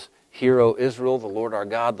course is, "Hear, O Israel, the Lord our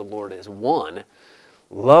God, the Lord is one.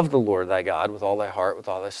 Love the Lord thy God with all thy heart, with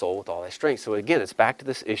all thy soul, with all thy strength." So again, it's back to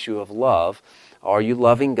this issue of love. Are you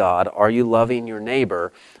loving God? Are you loving your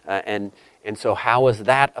neighbor? And so how does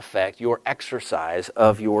that affect your exercise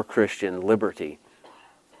of your Christian liberty?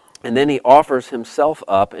 And then he offers himself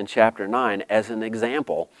up in chapter 9 as an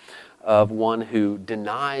example of one who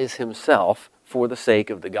denies himself for the sake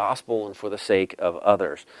of the gospel and for the sake of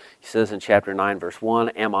others. He says in chapter 9, verse 1,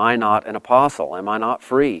 "Am I not an apostle? Am I not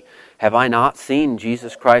free? Have I not seen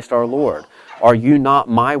Jesus Christ our Lord? Are you not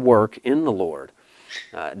my work in the Lord?"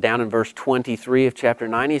 Down in verse 23 of chapter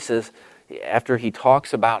 9, he says, after he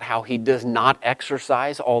talks about how he does not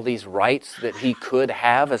exercise all these rights that he could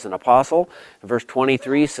have as an apostle, verse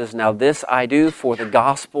 23 says, "Now this I do for the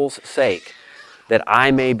gospel's sake, that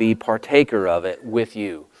I may be partaker of it with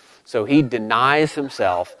you." So he denies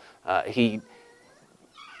himself, he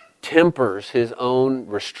tempers his own,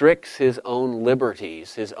 restricts his own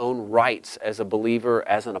liberties, his own rights as a believer,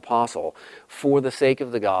 as an apostle, for the sake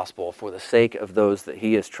of the gospel, for the sake of those that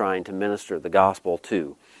he is trying to minister the gospel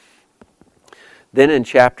to. Then in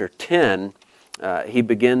chapter 10, he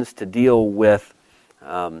begins to deal with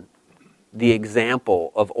the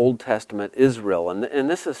example of Old Testament Israel. And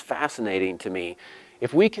this is fascinating to me.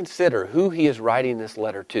 If we consider who he is writing this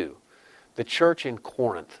letter to, the church in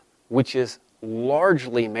Corinth, which is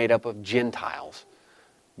largely made up of Gentiles,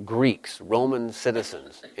 Greeks, Roman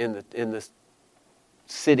citizens in the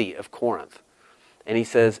city of Corinth. And he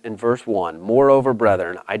says in verse 1, "Moreover,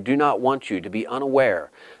 brethren, I do not want you to be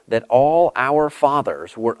unaware that all our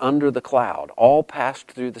fathers were under the cloud, all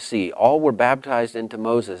passed through the sea, all were baptized into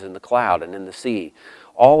Moses in the cloud and in the sea.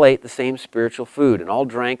 All ate the same spiritual food, and all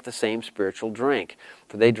drank the same spiritual drink.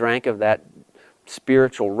 For they drank of that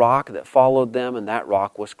spiritual rock that followed them, and that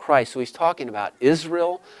rock was Christ. So he's talking about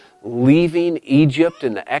Israel leaving Egypt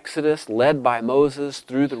in the Exodus, led by Moses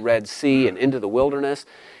through the Red Sea and into the wilderness.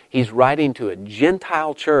 He's writing to a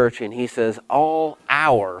Gentile church, and he says, all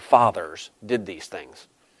our fathers did these things.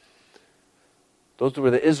 Those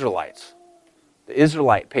were the Israelites, the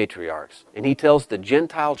Israelite patriarchs. And he tells the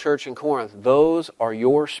Gentile church in Corinth, those are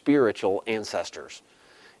your spiritual ancestors.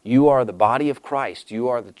 You are the body of Christ. You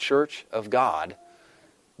are the church of God.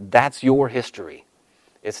 That's your history.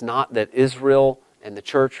 It's not that Israel and the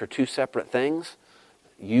church are two separate things.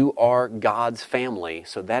 You are God's family,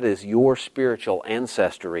 so that is your spiritual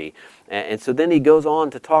ancestry. And so then he goes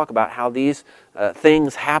on to talk about how these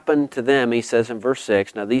things happened to them. He says in verse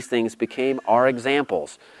 6, now these things became our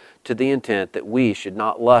examples, to the intent that we should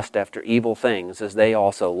not lust after evil things as they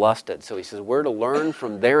also lusted. So he says we're to learn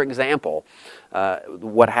from their example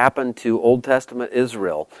what happened to Old Testament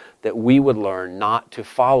Israel, that we would learn not to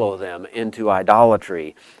follow them into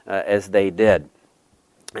idolatry as they did.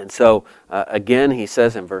 And so, again, he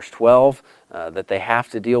says in verse 12 that they have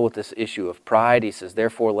to deal with this issue of pride. He says,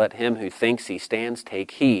 therefore let him who thinks he stands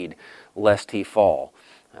take heed lest he fall.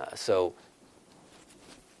 So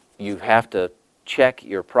you have to check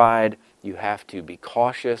your pride. You have to be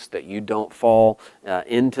cautious that you don't fall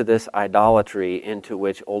into this idolatry into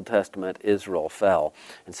which Old Testament Israel fell.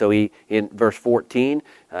 And so he, in verse 14,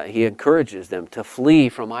 he encourages them to flee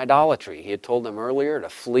from idolatry. He had told them earlier to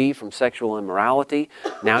flee from sexual immorality.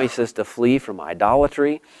 Now he says to flee from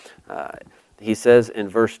idolatry. He says in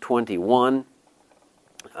verse 21,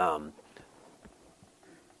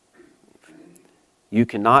 you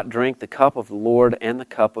cannot drink the cup of the Lord and the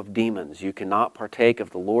cup of demons. You cannot partake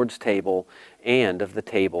of the Lord's table and of the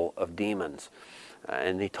table of demons.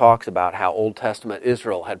 And he talks about how Old Testament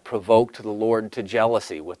Israel had provoked the Lord to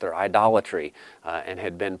jealousy with their idolatry and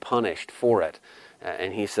had been punished for it.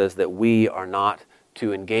 And he says that we are not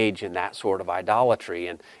to engage in that sort of idolatry.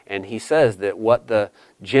 And he says that what the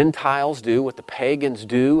Gentiles do, what the pagans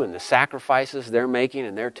do, and the sacrifices they're making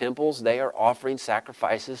in their temples, they are offering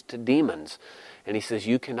sacrifices to demons. And he says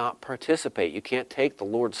you cannot participate. You can't take the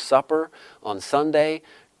Lord's Supper on Sunday,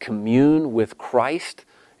 commune with Christ,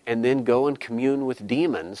 and then go and commune with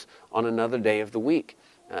demons on another day of the week.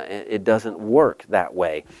 It doesn't work that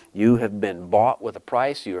way. You have been bought with a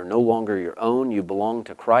price. You are no longer your own. You belong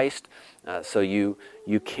to Christ. So you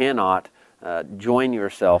cannot join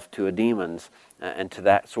yourself to a demons and to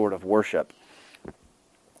that sort of worship.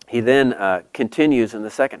 He then continues in the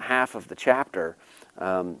second half of the chapter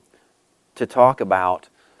to talk about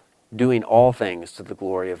doing all things to the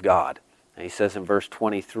glory of God. And he says in verse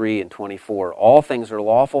 23 and 24, all things are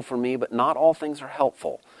lawful for me, but not all things are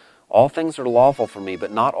helpful. All things are lawful for me,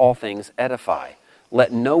 but not all things edify.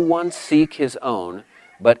 Let no one seek his own,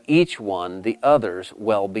 but each one the other's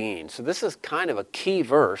well-being. So this is kind of a key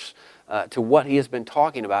verse to what he has been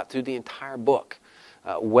talking about through the entire book.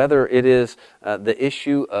 Whether it is the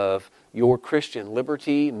issue of your Christian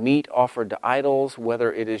liberty, meat offered to idols,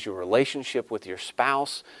 whether it is your relationship with your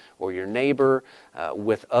spouse or your neighbor,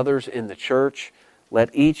 with others in the church, let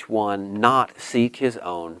each one not seek his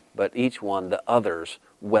own, but each one the other's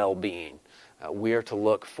well-being. We are to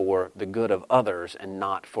look for the good of others and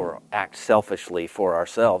not act selfishly for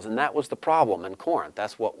ourselves. And that was the problem in Corinth.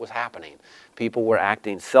 That's what was happening. People were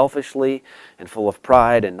acting selfishly and full of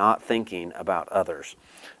pride and not thinking about others.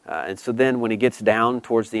 And so then when he gets down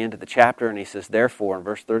towards the end of the chapter and he says, therefore, in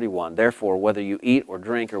verse 31, therefore, whether you eat or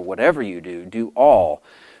drink or whatever you do, do all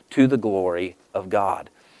to the glory of God.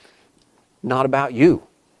 Not about you.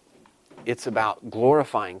 It's about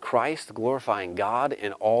glorifying Christ, glorifying God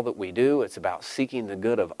in all that we do. It's about seeking the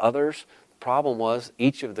good of others. The problem was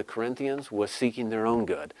each of the Corinthians was seeking their own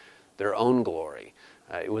good, their own glory.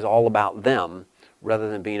 It was all about them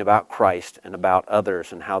rather than being about Christ and about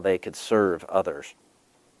others and how they could serve others.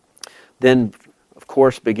 Then, of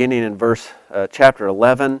course, beginning in chapter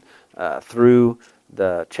 11 through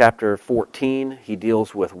the chapter 14, he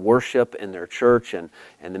deals with worship in their church and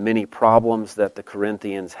the many problems that the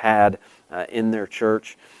Corinthians had in their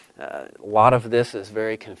church. A lot of this is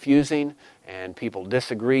very confusing, and people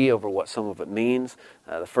disagree over what some of it means.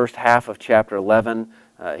 The first half of chapter 11,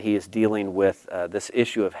 he is dealing with this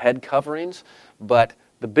issue of head coverings, but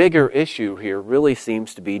the bigger issue here really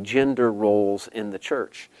seems to be gender roles in the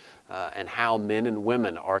church. And how men and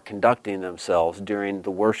women are conducting themselves during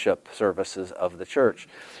the worship services of the church.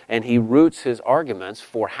 And he roots his arguments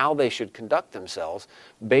for how they should conduct themselves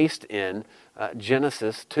based in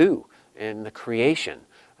Genesis 2, in the creation.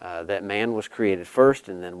 that man was created first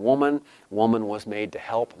and then woman. Woman was made to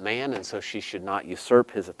help man, and so she should not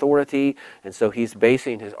usurp his authority. And so he's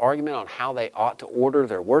basing his argument on how they ought to order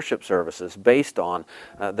their worship services based on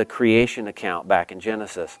the creation account back in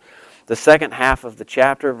Genesis. The second half of the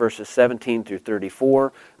chapter, verses 17 through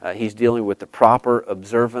 34, he's dealing with the proper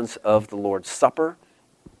observance of the Lord's Supper.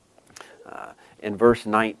 In verse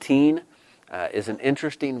 19, is an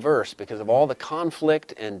interesting verse because of all the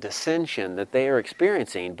conflict and dissension that they are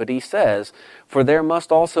experiencing. But he says, "For there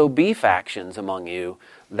must also be factions among you,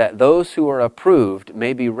 that those who are approved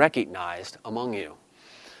may be recognized among you."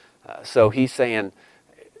 So he's saying,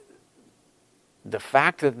 the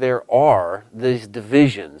fact that there are these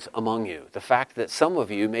divisions among you, the fact that some of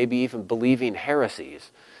you may be even believing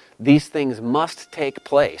heresies, these things must take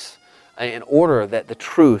place in order that the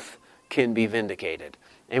truth can be vindicated.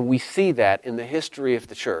 And we see that in the history of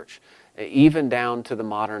the church, even down to the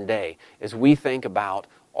modern day, as we think about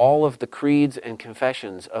all of the creeds and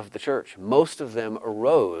confessions of the church. Most of them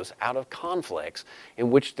arose out of conflicts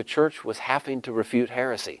in which the church was having to refute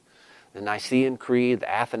heresy. The Nicene Creed, the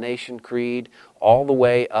Athanasian Creed, all the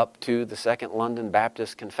way up to the Second London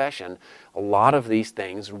Baptist Confession, a lot of these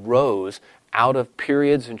things rose out of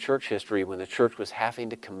periods in church history when the church was having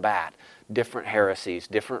to combat different heresies,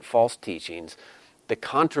 different false teachings. The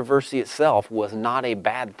controversy itself was not a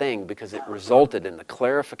bad thing because it resulted in the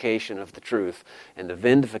clarification of the truth and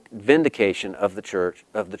the vindication of the church,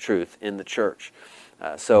 of the truth in the church.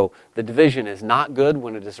 So the division is not good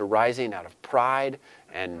when it is arising out of pride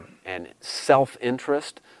and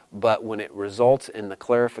self-interest, but when it results in the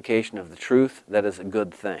clarification of the truth, that is a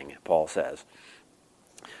good thing, Paul says.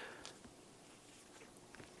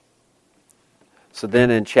 So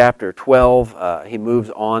then in chapter 12, he moves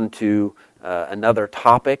on to another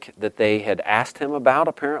topic that they had asked him about,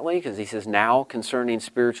 apparently, because he says, "Now concerning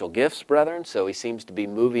spiritual gifts, brethren." So he seems to be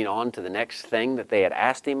moving on to the next thing that they had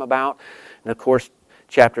asked him about. And of course,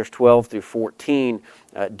 chapters 12 through 14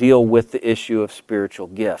 deal with the issue of spiritual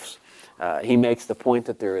gifts. He makes the point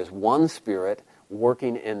that there is one Spirit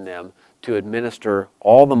working in them to administer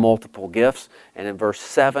all the multiple gifts. And in verse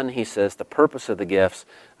 7, he says the purpose of the gifts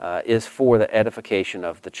is for the edification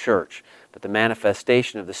of the church. But the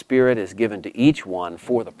manifestation of the Spirit is given to each one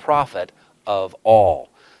for the profit of all.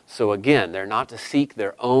 So again, they're not to seek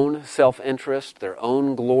their own self-interest, their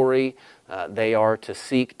own glory. They are to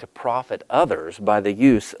seek to profit others by the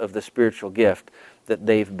use of the spiritual gift that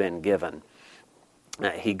they've been given.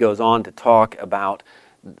 He goes on to talk about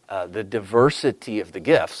the diversity of the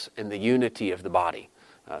gifts and the unity of the body,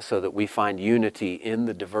 so that we find unity in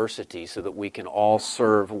the diversity so that we can all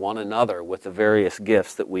serve one another with the various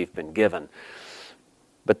gifts that we've been given.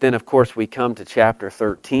 But then, of course, we come to chapter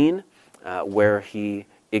 13, where he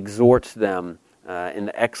exhorts them in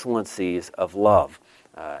the excellencies of love.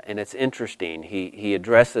 And it's interesting. He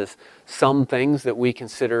addresses some things that we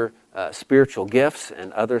consider spiritual gifts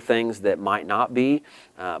and other things that might not be.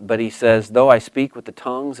 But he says, "Though I speak with the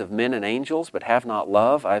tongues of men and angels, but have not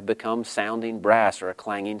love, I have become sounding brass or a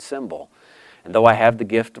clanging cymbal. And though I have the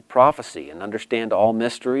gift of prophecy and understand all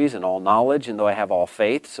mysteries and all knowledge, and though I have all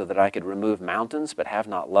faith so that I could remove mountains, but have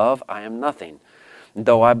not love, I am nothing. And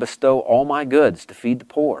though I bestow all my goods to feed the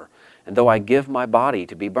poor, and though I give my body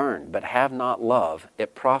to be burned, but have not love,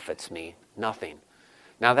 it profits me nothing."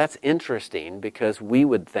 Now that's interesting because we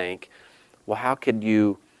would think, well, how could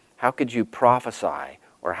you prophesy,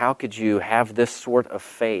 or how could you have this sort of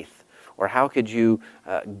faith, or how could you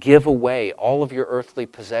give away all of your earthly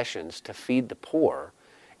possessions to feed the poor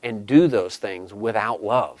and do those things without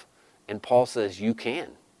love? And Paul says you can.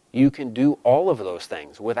 You can do all of those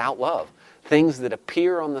things without love. Things that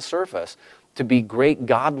appear on the surface to be great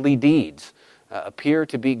godly deeds, appear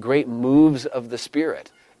to be great moves of the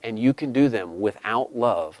Spirit, and you can do them without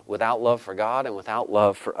love for God and without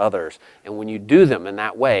love for others. And when you do them in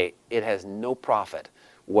that way, it has no profit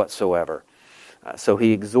whatsoever. So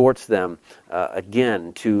he exhorts them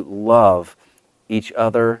again to love each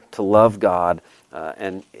other, to love God.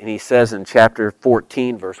 And he says in chapter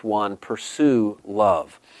 14, verse 1, "Pursue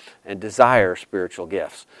love and desire spiritual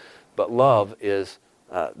gifts." But love is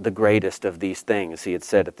the greatest of these things, he had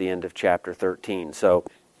said at the end of chapter 13. So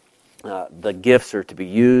the gifts are to be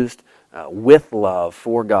used with love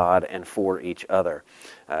for God and for each other.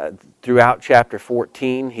 Throughout chapter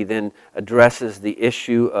 14, he then addresses the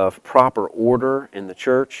issue of proper order in the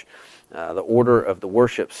church, the order of the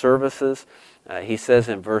worship services. He says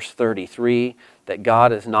in verse 33 that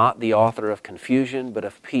God is not the author of confusion, but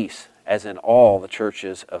of peace, as in all the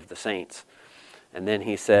churches of the saints. And then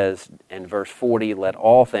he says in verse 40, let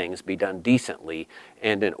all things be done decently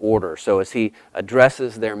and in order. So as he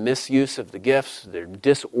addresses their misuse of the gifts, their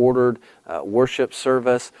disordered worship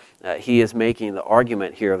service, he is making the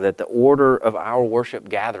argument here that the order of our worship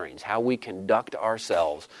gatherings, how we conduct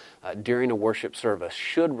ourselves during a worship service,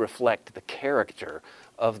 should reflect the character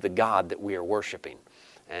of the God that we are worshiping.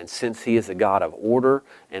 And since he is a God of order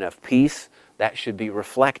and of peace, that should be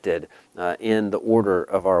reflected in the order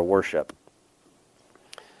of our worship.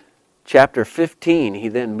 Chapter 15, he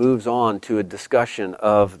then moves on to a discussion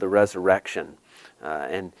of the resurrection.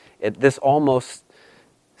 This almost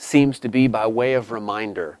seems to be by way of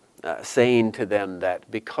reminder, saying to them that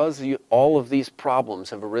because all of these problems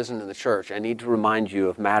have arisen in the church, I need to remind you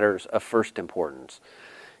of matters of first importance.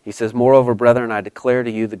 He says, moreover, brethren, I declare to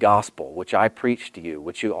you the gospel, which I preached to you,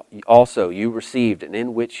 which you received, and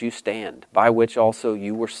in which you stand, by which also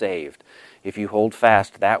you were saved, if you hold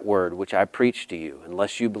fast that word which I preached to you,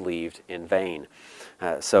 unless you believed in vain.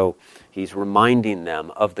 So he's reminding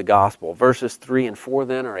them of the gospel. Verses 3 and 4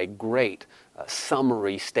 then are a great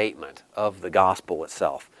summary statement of the gospel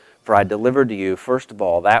itself. For I delivered to you, first of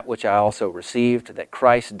all, that which I also received, that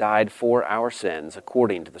Christ died for our sins,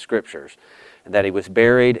 according to the Scriptures, and that he was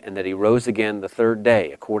buried, and that he rose again the third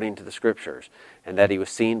day, according to the Scriptures, and that he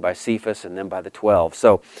was seen by Cephas and then by the 12.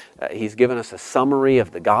 So he's given us a summary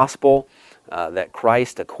of the gospel, that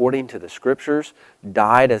Christ, according to the Scriptures,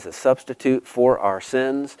 died as a substitute for our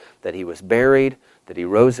sins, that he was buried, that he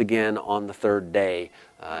rose again on the third day,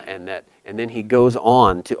 and then he goes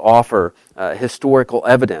on to offer historical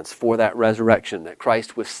evidence for that resurrection, that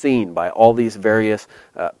Christ was seen by all these various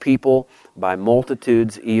people, by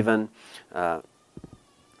multitudes even. And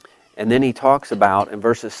then he talks about, in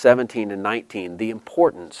verses 17 and 19, the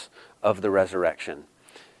importance of the resurrection.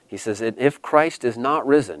 He says, if Christ is not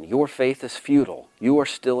risen, your faith is futile. You are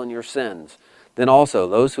still in your sins. Then also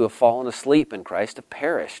those who have fallen asleep in Christ have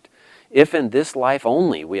perished. If in this life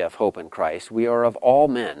only we have hope in Christ, we are of all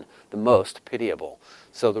men the most pitiable.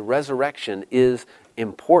 So the resurrection is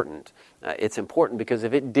important. It's important because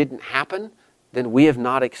if it didn't happen, then we have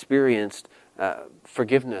not experienced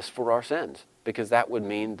forgiveness for our sins, because that would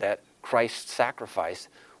mean that Christ's sacrifice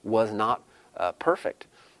was not perfect,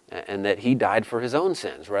 and that he died for his own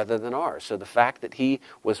sins rather than ours. So the fact that he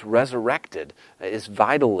was resurrected is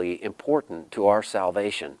vitally important to our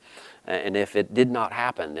salvation. And if it did not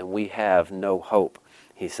happen, then we have no hope,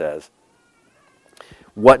 he says.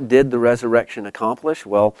 What did the resurrection accomplish?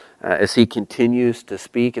 Well, as he continues to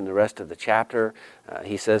speak in the rest of the chapter,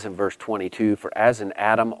 he says in verse 22, for as in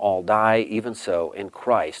Adam all die, even so in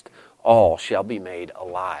Christ all shall be made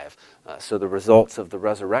alive. So the results of the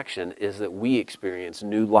resurrection is that we experience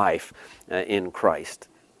new life in Christ.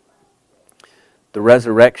 The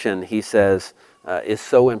resurrection, he says, is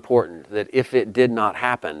so important that if it did not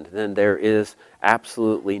happen, then there is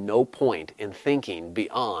absolutely no point in thinking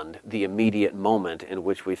beyond the immediate moment in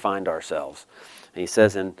which we find ourselves. And he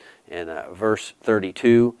says in verse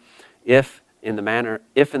 32, If in the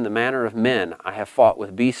manner of men I have fought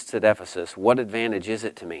with beasts at Ephesus, what advantage is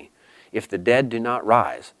it to me? If the dead do not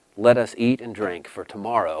rise, let us eat and drink, for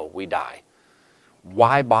tomorrow we die.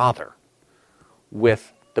 Why bother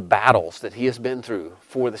with the battles that he has been through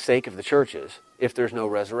for the sake of the churches if there's no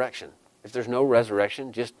resurrection? If there's no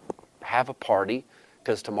resurrection, just have a party,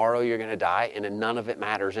 because tomorrow you're going to die, and none of it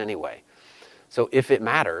matters anyway. So if it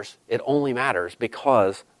matters, it only matters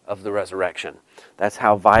because of the resurrection. That's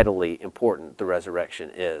how vitally important the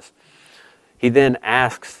resurrection is. He then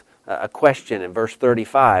asks a question in verse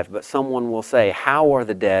 35, but someone will say, how are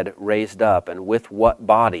the dead raised up, and with what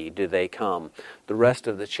body do they come? The rest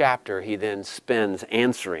of the chapter he then spends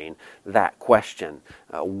answering that question.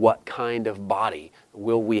 What kind of body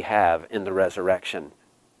will we have in the resurrection?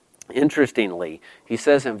 Interestingly, he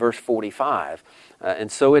says in verse 45, and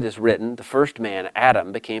so it is written, the first man,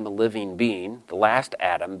 Adam, became a living being. The last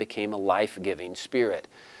Adam became a life-giving spirit.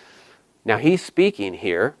 Now he's speaking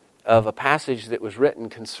here of a passage that was written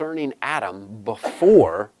concerning Adam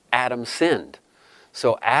before Adam sinned.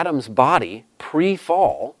 So Adam's body,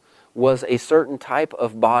 pre-fall, was a certain type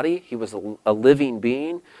of body. He was a living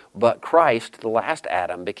being, but Christ, the last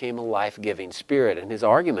Adam, became a life-giving spirit. And his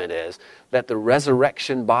argument is that the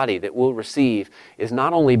resurrection body that we'll receive is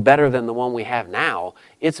not only better than the one we have now,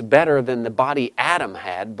 it's better than the body Adam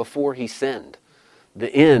had before he sinned.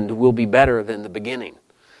 The end will be better than the beginning.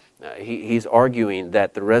 He's arguing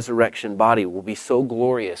that the resurrection body will be so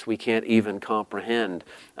glorious we can't even comprehend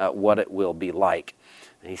what it will be like.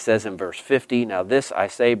 And he says in verse 50, "Now this I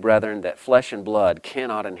say, brethren, that flesh and blood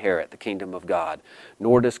cannot inherit the kingdom of God,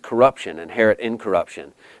 nor does corruption inherit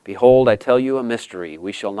incorruption. Behold, I tell you a mystery.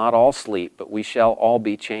 We shall not all sleep, but we shall all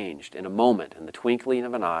be changed in a moment, in the twinkling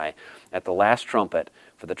of an eye, at the last trumpet.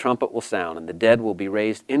 For the trumpet will sound, and the dead will be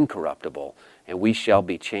raised incorruptible, and we shall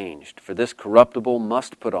be changed. For this corruptible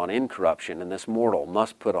must put on incorruption, and this mortal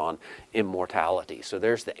must put on immortality." So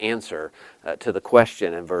there's the answer to the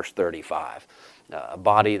question in verse 35. A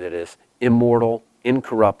body that is immortal,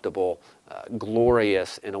 incorruptible,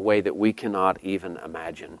 glorious in a way that we cannot even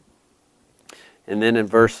imagine. And then in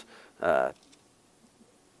verse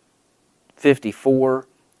 54,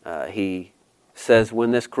 he says,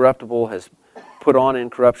 "When this corruptible has put on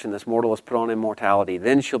incorruption, this mortal has put on immortality,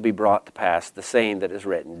 then shall be brought to pass the saying that is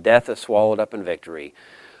written, Death is swallowed up in victory.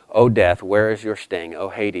 O death, where is your sting? O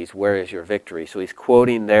Hades, where is your victory?" So he's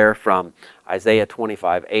quoting there from Isaiah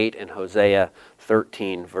 25:8 and Hosea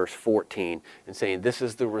 13, verse 14, and saying this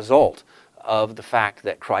is the result of the fact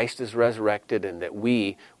that Christ is resurrected and that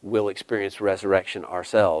we will experience resurrection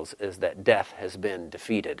ourselves, is that death has been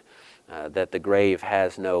defeated, that the grave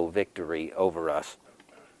has no victory over us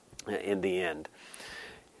in the end.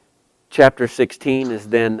 Chapter 16 is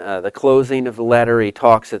then the closing of the letter. He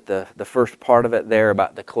talks at the first part of it there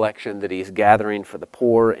about the collection that he's gathering for the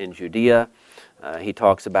poor in Judea. He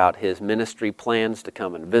talks about his ministry plans to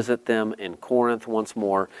come and visit them in Corinth once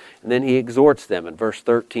more. And then he exhorts them in verse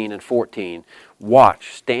 13 and 14,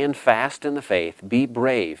 "Watch, stand fast in the faith, be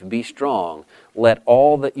brave, be strong. Let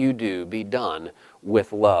all that you do be done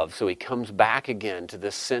with love." So he comes back again to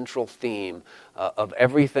this central theme of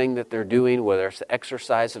everything that they're doing, whether it's the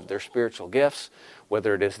exercise of their spiritual gifts,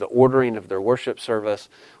 whether it is the ordering of their worship service,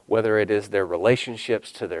 whether it is their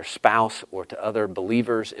relationships to their spouse or to other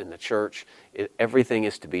believers in the church. Everything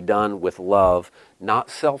is to be done with love, not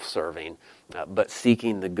self-serving, but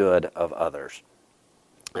seeking the good of others.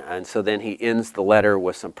 And so then he ends the letter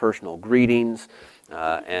with some personal greetings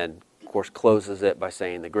and of course closes it by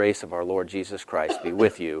saying, "The grace of our Lord Jesus Christ be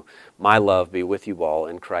with you. My love be with you all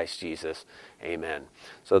in Christ Jesus. Amen."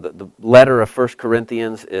 So the letter of 1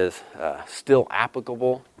 Corinthians is still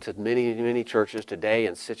applicable to many, many churches today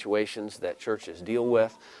in situations that churches deal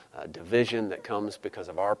with, division that comes because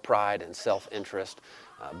of our pride and self-interest,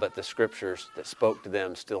 but the scriptures that spoke to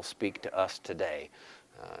them still speak to us today.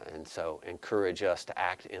 And so encourage us to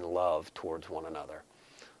act in love towards one another.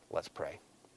 Let's pray.